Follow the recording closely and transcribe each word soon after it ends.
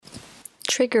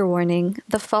Trigger warning,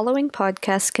 the following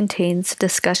podcast contains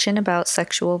discussion about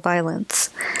sexual violence.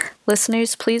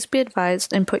 Listeners, please be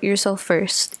advised and put yourself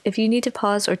first. If you need to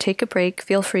pause or take a break,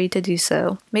 feel free to do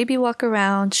so. Maybe walk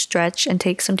around, stretch, and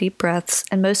take some deep breaths.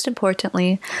 And most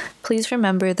importantly, please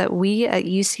remember that we at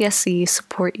UCSC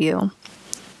support you.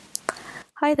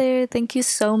 Hi there, thank you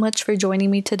so much for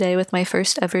joining me today with my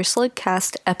first ever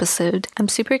Slugcast episode. I'm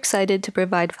super excited to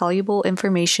provide valuable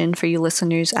information for you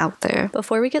listeners out there.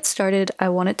 Before we get started, I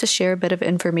wanted to share a bit of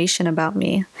information about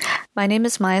me. My name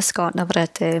is Maya Scott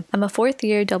Navarrete. I'm a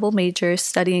fourth-year double major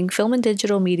studying film and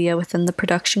digital media within the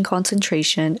production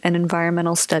concentration and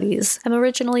environmental studies. I'm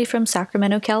originally from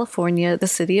Sacramento, California, the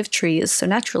city of trees, so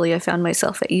naturally I found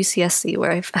myself at UCSC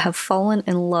where I have fallen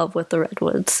in love with the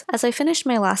redwoods. As I finished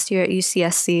my last year at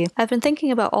UCSC, I've been thinking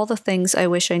about all the things I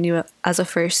wish I knew as a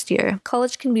first year.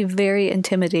 College can be very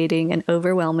intimidating and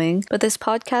overwhelming, but this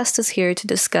podcast is here to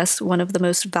discuss one of the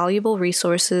most valuable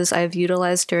resources I have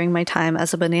utilized during my time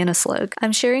as a banana slug.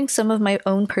 I'm sharing some of my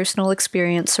own personal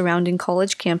experience surrounding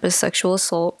college campus sexual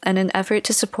assault in an effort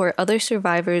to support other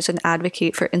survivors and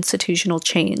advocate for institutional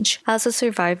change. As a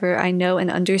survivor, I know and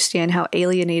understand how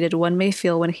alienated one may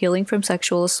feel when healing from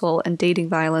sexual assault and dating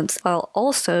violence, while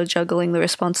also juggling the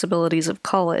responsibilities of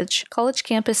college. College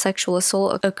campus sexual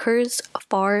assault occurs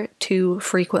far too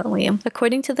frequently.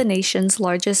 According to the nation's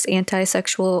largest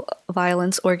anti-sexual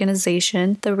violence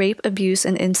organization, the Rape, Abuse,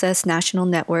 and Incest National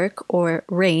Network, or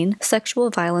RAINN,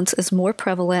 sexual violence is more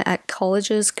prevalent at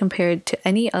colleges compared to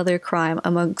any other crime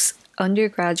amongst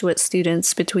undergraduate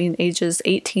students between ages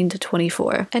 18 to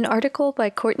 24. An article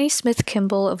by Courtney Smith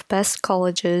Kimball of Best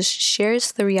Colleges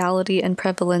shares the reality and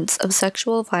prevalence of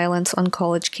sexual violence on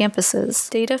college campuses.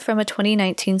 Data from a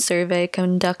 2019 survey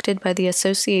conducted by the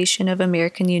Association of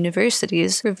American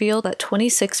Universities revealed that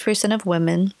 26% of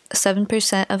women,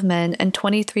 7% of men, and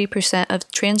 23% of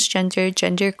transgender,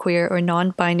 genderqueer, or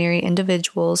non-binary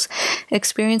individuals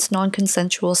experience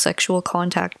non-consensual sexual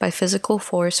contact by physical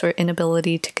force or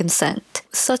inability to consent.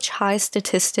 Such high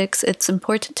statistics, it's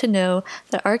important to know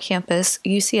that our campus,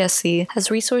 UCSC, has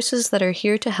resources that are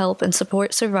here to help and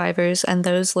support survivors and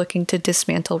those looking to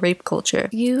dismantle rape culture.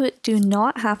 You do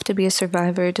not have to be a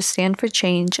survivor to stand for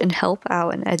change and help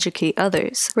out and educate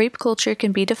others. Rape culture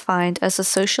can be defined as a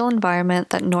social environment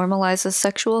that normalizes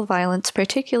sexual violence,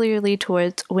 particularly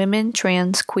towards women,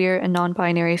 trans, queer, and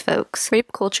non-binary folks.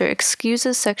 Rape culture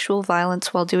excuses sexual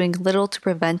violence while doing little to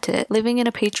prevent it. Living in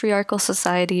a patriarchal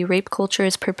society, rape culture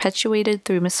is perpetuated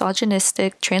through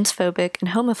misogynistic, transphobic,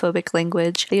 and homophobic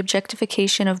language, the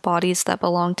objectification of bodies that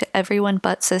belong to everyone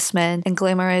but cis men, and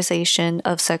glamorization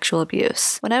of sexual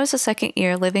abuse. When I was a second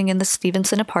year living in the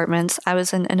Stevenson apartments, I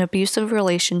was in an abusive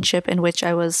relationship in which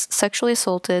I was sexually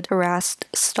assaulted, harassed,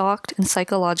 stalked, and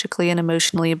psychologically and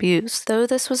emotionally abused. Though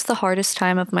this was the hardest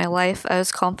time of my life, I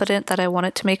was confident that I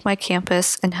wanted to make my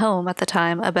campus and home at the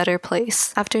time a better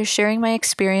place. After sharing my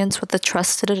experience with a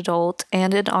trusted adult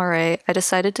and an RA, I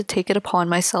decided to take it upon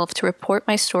myself to report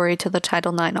my story to the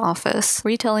Title IX office.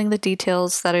 Retelling the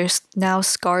details that are now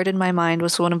scarred in my mind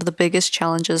was one of the biggest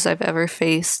challenges I've ever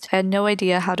faced. I had no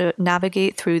idea how to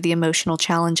navigate through the emotional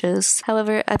challenges.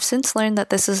 However, I've since learned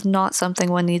that this is not something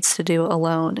one needs to do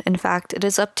alone. In fact, it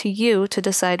is up to you to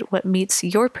decide what meets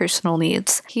your personal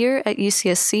needs. Here at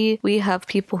UCSC, we have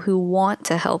people who want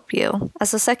to help you.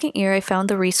 As a second year, I found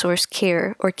the resource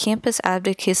CARE, or Campus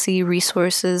Advocacy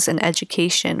Resources and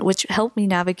Education, which helped me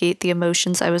navigate the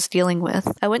emotions I was dealing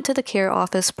with. I went to the CARE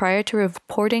office prior to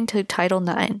reporting to Title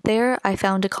IX. There, I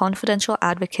found a confidential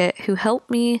advocate who helped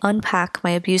me unpack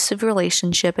my abusive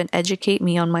relationship and educate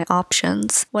me on my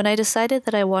options. When I decided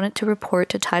that I wanted to report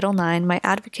to Title IX, my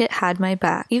advocate had my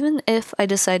back. Even if I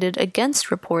decided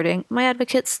against reporting, my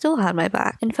advocate still had my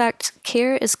back. In fact,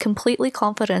 CARE is completely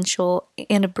confidential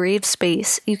and a brave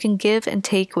space. You can give and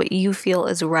take what you feel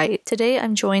is right. Today,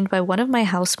 I'm joined by one of my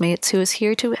housemates who is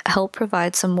here to help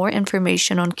provide some more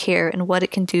information on CARE and what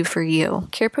it can do for you.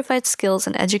 CARE provides skills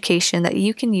and education that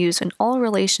you can use in all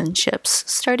relationships,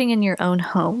 starting in your own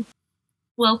home.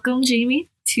 Welcome, Jamie,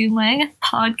 to my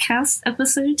podcast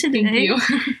episode today. Thank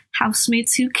you.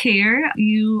 Housemates Who Care.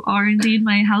 You are indeed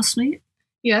my housemate.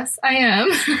 Yes, I am.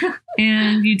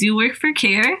 And you do work for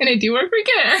CARE. And I do work for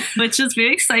CARE. Which is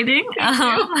very exciting.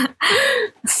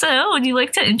 So, would you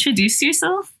like to introduce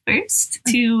yourself first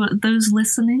to those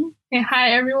listening? Hey,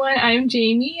 hi, everyone. I'm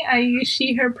Jamie. I use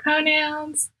she, her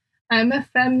pronouns. I'm a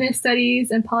feminist studies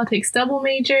and politics double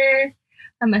major.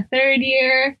 I'm a third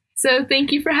year. So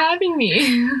thank you for having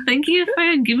me. Thank you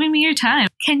for giving me your time.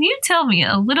 Can you tell me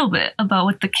a little bit about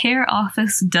what the CARE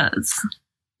office does?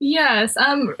 Yes,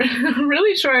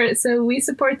 really short. So we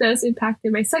support those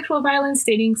impacted by sexual violence,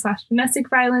 dating/domestic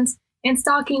violence, and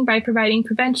stalking by providing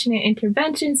prevention and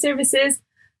intervention services,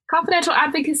 confidential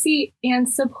advocacy, and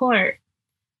support.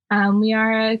 We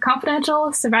are a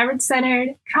confidential,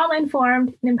 survivor-centered,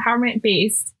 trauma-informed, and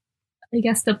empowerment-based,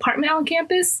 department on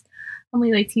campus. And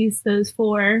we like to use those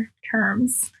 4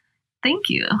 terms. Thank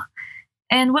you.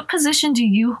 And what position do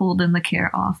you hold in the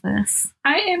CARE office?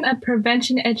 I am a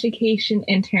prevention education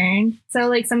intern.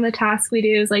 So some of the tasks we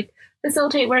do is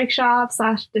facilitate workshops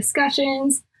 /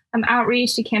 discussions,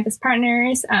 outreach to campus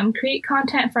partners, create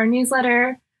content for our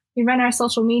newsletter. We run our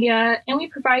social media, and we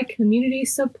provide community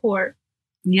support.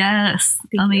 Yes,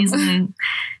 amazing.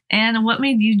 And what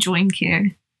made you join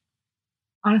CARE?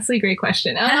 Honestly, great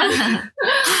question. I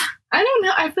don't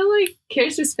know. I feel like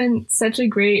CARE's just been such a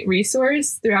great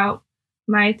resource throughout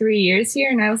my 3 years here.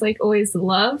 And I was always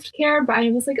loved CARE, but I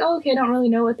was I don't really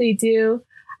know what they do.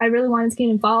 I really wanted to get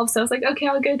involved. So I was okay,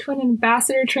 I'll go to an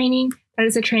ambassador training. That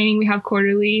is a training we have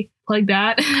quarterly. Plug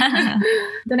that.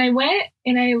 Then I went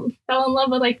and I fell in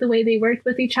love with the way they worked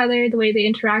with each other, the way they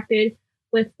interacted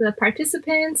with the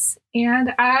participants,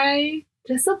 and I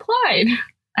just applied.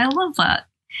 I love that.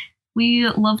 We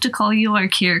love to call you our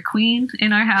CARE queen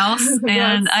in our house,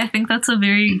 and I think that's a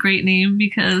very great name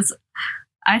because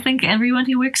I think everyone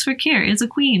who works for CARE is a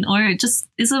queen or just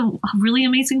is a really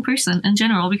amazing person in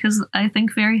general, because I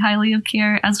think very highly of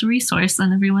CARE as a resource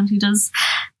and everyone who does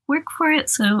work for it.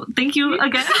 So thank you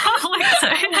again. We're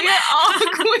all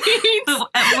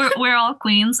queens. We're all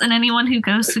queens, and anyone who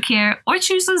goes to CARE or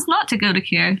chooses not to go to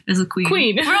CARE is a queen.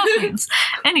 We're all queens.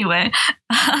 Anyway,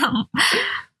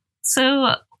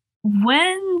 so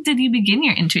when did you begin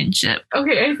your internship?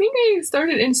 Okay, I think I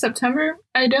started in September.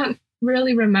 I don't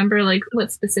really remember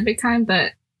what specific time,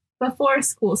 but before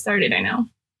school started, I know.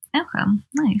 Okay,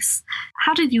 nice.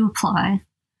 How did you apply?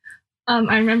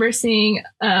 I remember seeing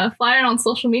a flyer on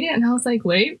social media, and I was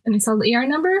wait, and I saw the ER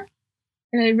number,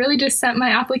 and I really just sent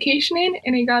my application in,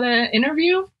 and I got an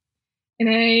interview, and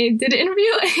I did an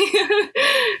interview.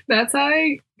 That's how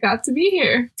I got to be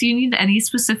here. Do you need any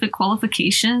specific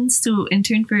qualifications to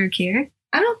intern for CARE?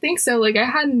 I don't think so. I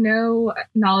had no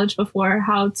knowledge before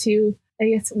how to,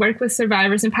 work with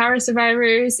survivors, empower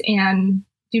survivors, and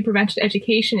do prevention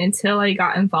education until I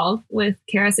got involved with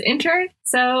CARE as an intern.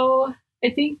 So I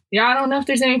think, I don't know if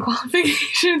there's any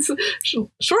qualifications.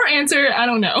 Short answer, I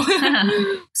don't know.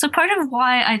 So part of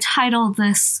why I titled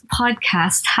this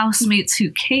podcast Housemates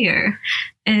Who Care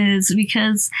is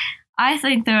because I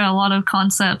think there are a lot of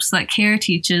concepts that CARE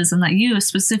teaches and that you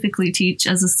specifically teach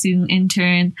as a student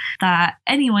intern that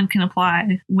anyone can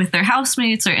apply with their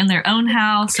housemates or in their own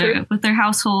house or with their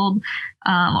household,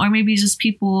 or maybe just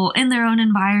people in their own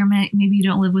environment. Maybe you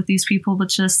don't live with these people, but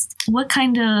just what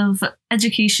kind of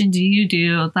education do you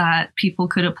do that people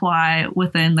could apply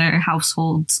within their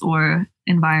households or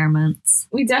environments?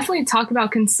 We definitely talk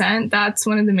about consent. That's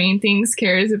one of the main things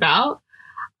CARE is about.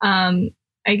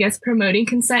 Promoting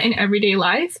consent in everyday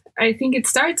life. I think it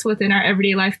starts within our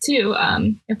everyday life too.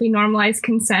 If we normalize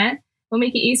consent, we'll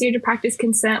make it easier to practice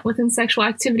consent within sexual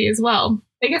activity as well.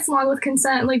 Along with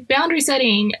consent, boundary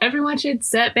setting. Everyone should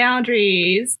set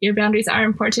boundaries. Your boundaries are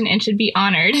important and should be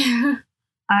honored.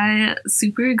 I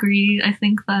super agree. I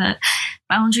think that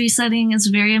boundary setting is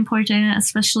very important,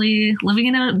 especially living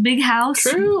in a big house.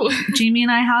 True. Jamie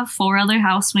and I have 4 other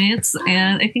housemates,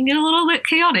 and it can get a little bit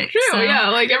chaotic. True, so, yeah,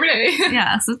 every day.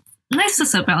 Yeah, so it's nice to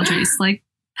set boundaries,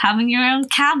 having your own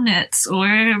cabinets,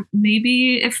 or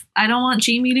maybe if I don't want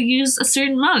Jamie to use a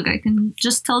certain mug, I can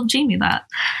just tell Jamie that.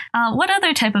 What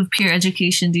other type of peer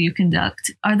education do you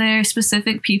conduct? Are there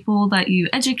specific people that you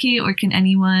educate, or can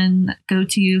anyone go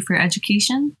to you for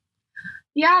education?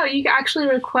 Yeah, you can actually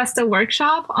request a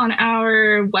workshop on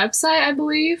our website, I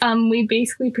believe. We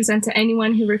basically present to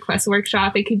anyone who requests a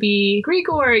workshop. It could be Greek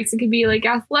orgs, it could be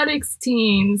athletics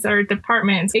teams or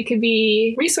departments. It could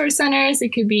be resource centers,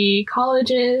 it could be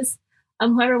colleges.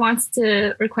 Whoever wants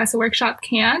to request a workshop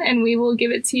can, and we will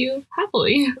give it to you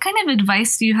happily. What kind of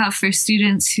advice do you have for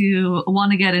students who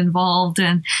want to get involved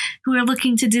and who are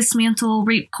looking to dismantle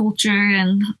rape culture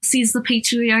and seize the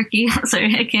patriarchy?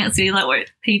 Sorry, I can't say that word.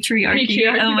 Patriarchy.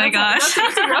 Oh my gosh.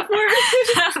 That's a rough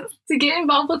word. To get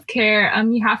involved with CARE,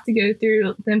 you have to go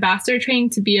through the ambassador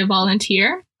training to be a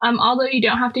volunteer. Although you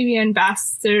don't have to be an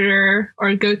ambassador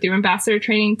or go through ambassador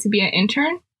training to be an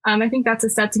intern. I think that's a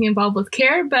step to get involved with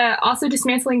CARE, but also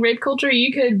dismantling rape culture.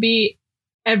 You could be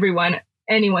everyone.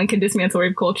 Anyone can dismantle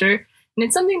rape culture. And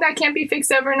it's something that can't be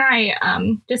fixed overnight.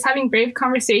 Just having brave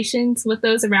conversations with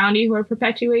those around you who are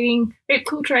perpetuating rape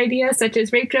culture ideas such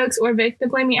as rape jokes or victim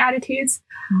blaming attitudes.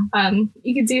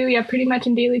 You could do pretty much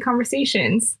in daily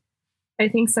conversations. I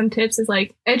think some tips is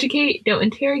educate, don't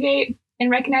interrogate. and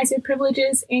recognize their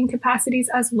privileges and capacities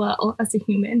as well as a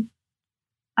human.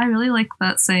 I really like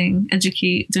that saying,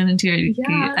 educate, don't interrogate.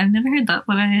 Yeah. I've never heard that,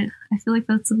 but I feel like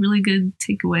that's a really good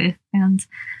takeaway. And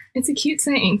it's a cute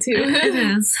saying, too. It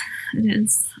is. It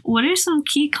is. What are some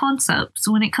key concepts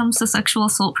when it comes to sexual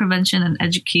assault prevention and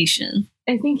education?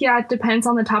 I think, it depends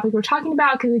on the topic we're talking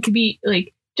about, because it could be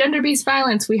like gender-based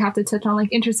violence. We have to touch on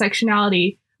like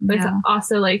intersectionality, but it's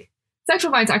also like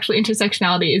sexual violence. Actually,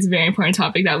 intersectionality is a very important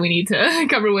topic that we need to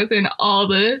cover within all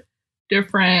the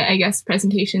different, I guess,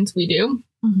 presentations we do.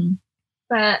 Mm-hmm.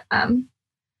 But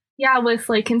with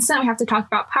like consent, we have to talk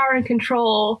about power and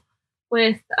control.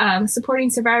 With supporting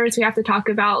survivors, we have to talk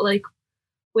about like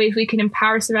ways we can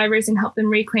empower survivors and help them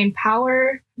reclaim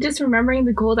power. Just remembering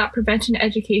the goal that prevention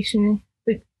education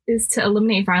is to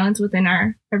eliminate violence within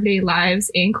our everyday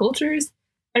lives and cultures.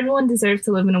 Everyone deserves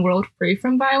to live in a world free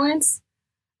from violence.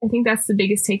 I think that's the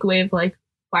biggest takeaway of like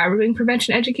why we're doing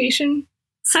prevention education.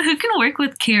 So who can work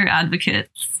with CARE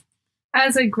advocates?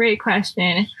 That's a great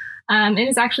question. It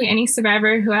is actually any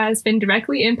survivor who has been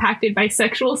directly impacted by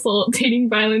sexual assault, dating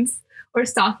violence, or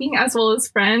stalking, as well as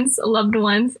friends, loved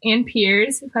ones, and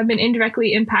peers who have been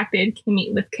indirectly impacted can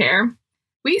meet with CARE.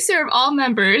 We serve all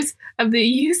members of the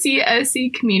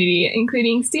UCSC community,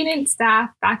 including students, staff,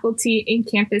 faculty, and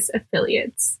campus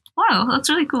affiliates. Wow, that's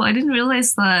really cool. I didn't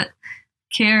realize that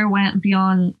CARE went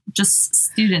beyond just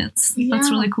students. Yeah. That's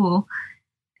really cool.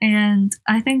 And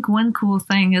I think one cool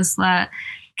thing is that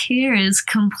CARE is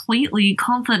completely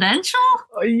confidential.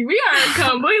 We are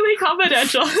completely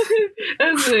confidential.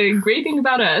 That's a great thing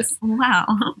about us. Wow.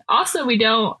 Also, we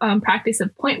don't practice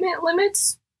appointment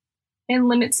limits and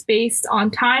limits based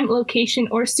on time, location,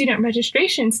 or student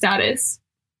registration status.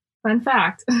 Fun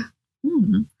fact.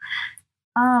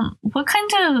 What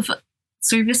kind of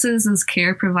services is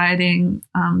CARE providing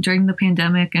during the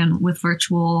pandemic and with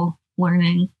virtual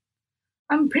learning?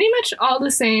 Pretty much all the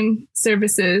same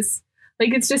services.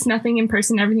 Like, it's just nothing in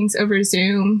person. Everything's over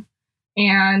Zoom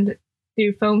and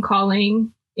through phone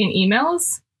calling and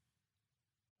emails.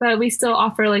 But we still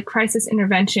offer like crisis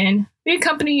intervention. We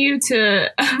accompany you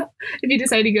to, if you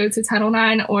decide to go to Title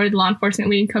IX or the law enforcement,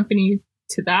 we accompany you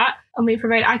to that. We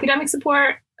provide academic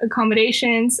support,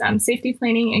 accommodations, safety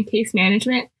planning, and case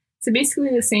management. So basically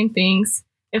the same things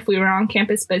if we were on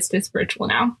campus, but it's just virtual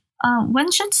now.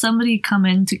 When should somebody come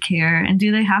into CARE, and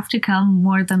do they have to come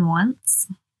more than once?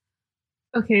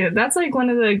 Okay, that's like one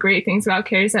of the great things about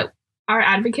CARE is that our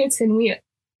advocates and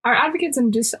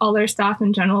just all our staff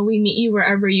in general, we meet you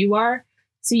wherever you are.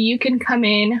 So you can come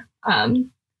in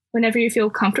whenever you feel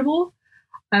comfortable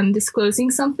disclosing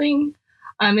something.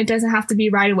 It doesn't have to be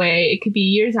right away. It could be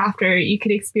years after. You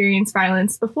could experience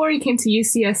violence before you came to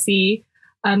UCSC.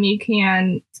 You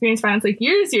can experience violence like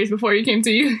years before you came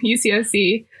to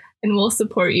UCSC, and we'll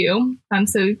support you.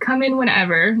 So come in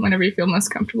whenever you feel most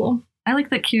comfortable. I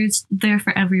like that CARE's there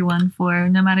for everyone, for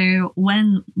no matter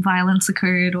when violence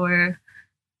occurred or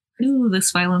who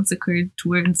this violence occurred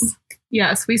towards.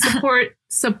 Yes, we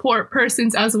support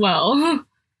persons as well.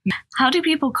 How do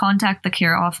people contact the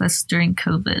CARE office during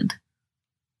COVID?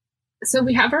 So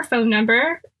we have our phone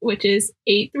number, which is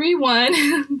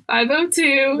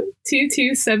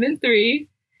 831-502-2273,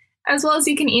 as well as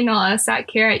you can email us at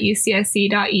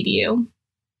care@ucsc.edu.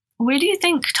 Where do you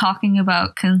think talking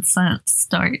about consent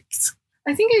starts?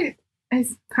 I think I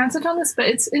kind of touched on this, but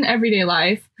it's in everyday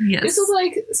life. Yes. This is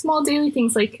like small daily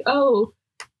things like, oh,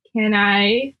 can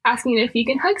I asking if you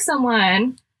can hug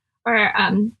someone, or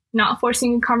not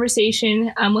forcing a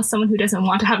conversation with someone who doesn't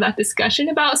want to have that discussion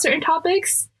about certain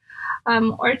topics,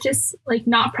 or just like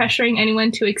not pressuring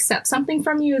anyone to accept something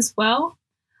from you as well.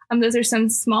 Those are some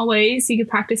small ways you can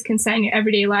practice consent in your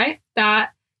everyday life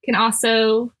that can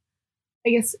also, I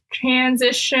guess,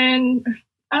 transition.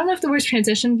 I don't know if the word's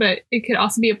transition, but it could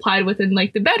also be applied within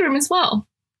like the bedroom as well.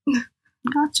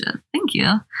 Gotcha. Thank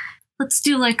you. Let's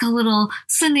do like a little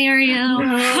scenario.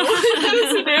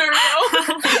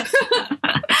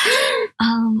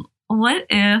 What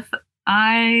if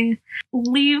I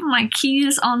leave my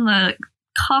keys on the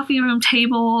coffee room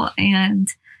table and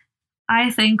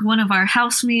I think one of our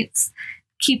housemates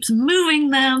keeps moving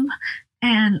them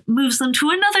and moves them to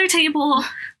another table,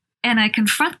 and I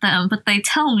confront them, but they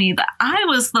tell me that I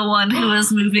was the one who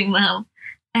was moving them,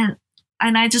 and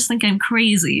I just think I'm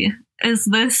crazy. Does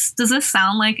this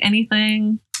sound like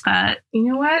anything that...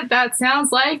 You know what? That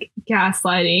sounds like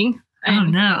gaslighting. Oh,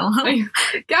 no.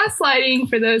 Gaslighting,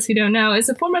 for those who don't know, is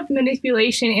a form of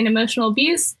manipulation and emotional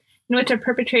abuse in which a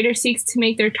perpetrator seeks to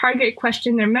make their target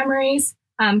question their memories,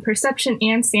 perception,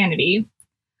 and sanity.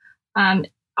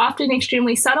 Often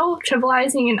extremely subtle,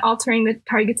 trivializing and altering the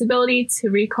target's ability to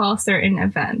recall certain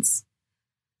events.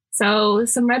 So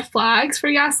some red flags for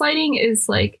gaslighting is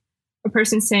like a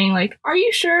person saying like, are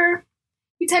you sure?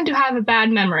 You tend to have a bad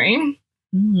memory.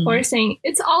 Or saying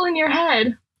it's all in your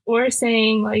head. Or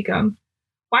saying like,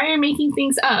 why are you making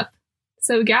things up?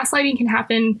 So gaslighting can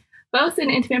happen both in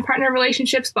intimate partner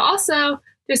relationships, but also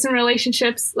just in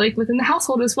relationships like within the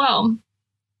household as well.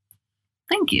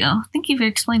 Thank you. Thank you for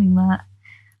explaining that.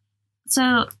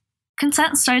 So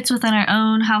consent starts within our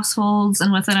own households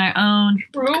and within our own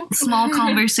small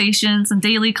conversations and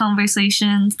daily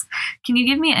conversations. Can you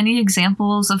give me any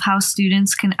examples of how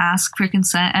students can ask for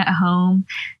consent at home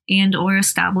and or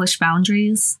establish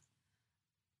boundaries?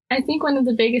 I think one of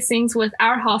the biggest things with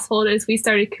our household is we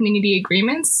started community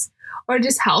agreements or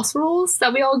just house rules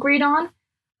that we all agreed on.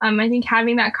 I think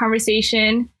having that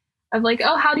conversation of like,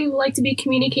 oh, how do you like to be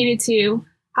communicated to?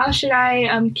 How should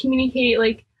I communicate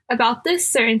like about this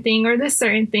certain thing or this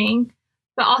certain thing?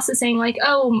 But also saying like,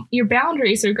 oh, your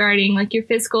boundaries regarding like your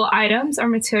physical items or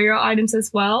material items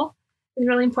as well is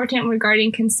really important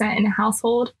regarding consent in a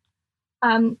household.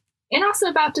 And also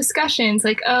about discussions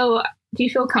like, oh, do you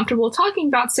feel comfortable talking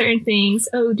about certain things?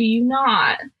 Oh, do you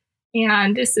not?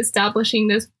 And just establishing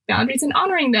those boundaries and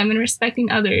honoring them and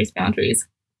respecting others' boundaries.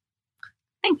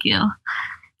 Thank you.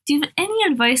 Do you have any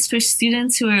advice for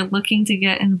students who are looking to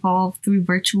get involved through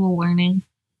virtual learning?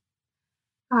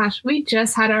 Gosh, we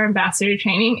just had our ambassador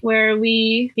training where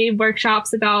we gave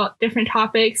workshops about different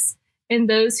topics, and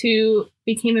those who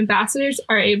became ambassadors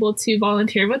are able to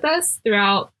volunteer with us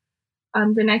throughout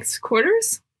the next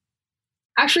quarters.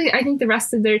 Actually, I think the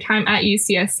rest of their time at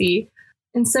UCSC.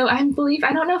 And so I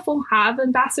don't know if we'll have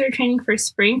ambassador training for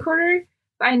spring quarter,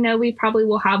 but I know we probably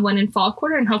will have one in fall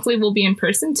quarter, and hopefully we'll be in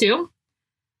person too.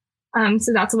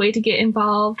 So that's a way to get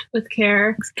involved with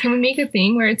CARE. Can we make a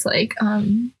thing where it's like,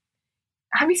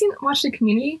 have you watched The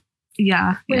Community?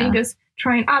 Yeah. When he goes,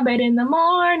 try an Abed in the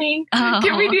morning. Oh.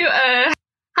 Can we do a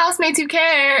Housemates Who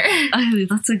Care? Oh,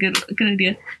 that's a good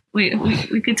idea. Wait,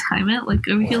 we could time it? Like,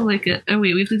 or we could like it. Oh,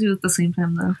 wait, we have to do it at the same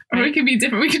time, though. Right? Or it could be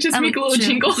different. We could just make a little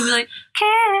jingle. We could be like,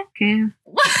 care.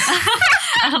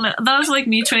 I don't know. That was like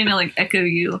me trying to like echo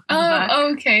you.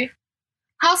 Oh, okay.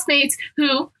 Housemates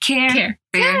who care.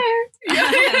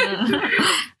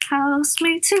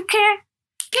 Housemates who care.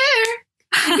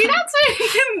 See, that's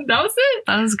it. That was it.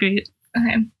 That was great.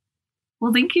 Okay.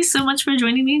 Well, thank you so much for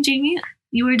joining me, Jamie.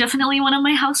 You are definitely one of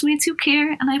my housemates who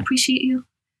care, and I appreciate you.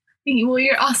 Well,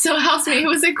 you're also a housemate who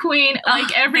was a queen,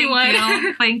 like everyone.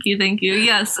 Thank you.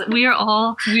 Yes, we are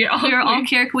all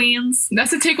care queens.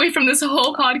 That's the takeaway from this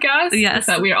whole podcast. Yes,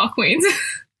 that we are all queens.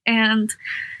 And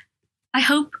I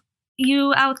hope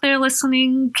you out there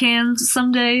listening can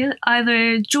someday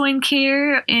either join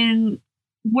CARE in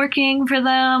working for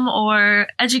them, or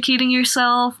educating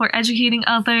yourself, or educating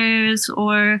others,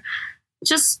 or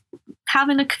just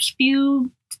having a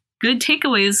few good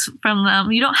takeaways from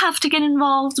them. You don't have to get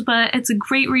involved, but it's a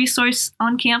great resource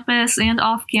on campus and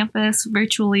off campus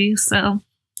virtually. So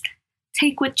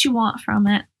take what you want from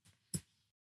it.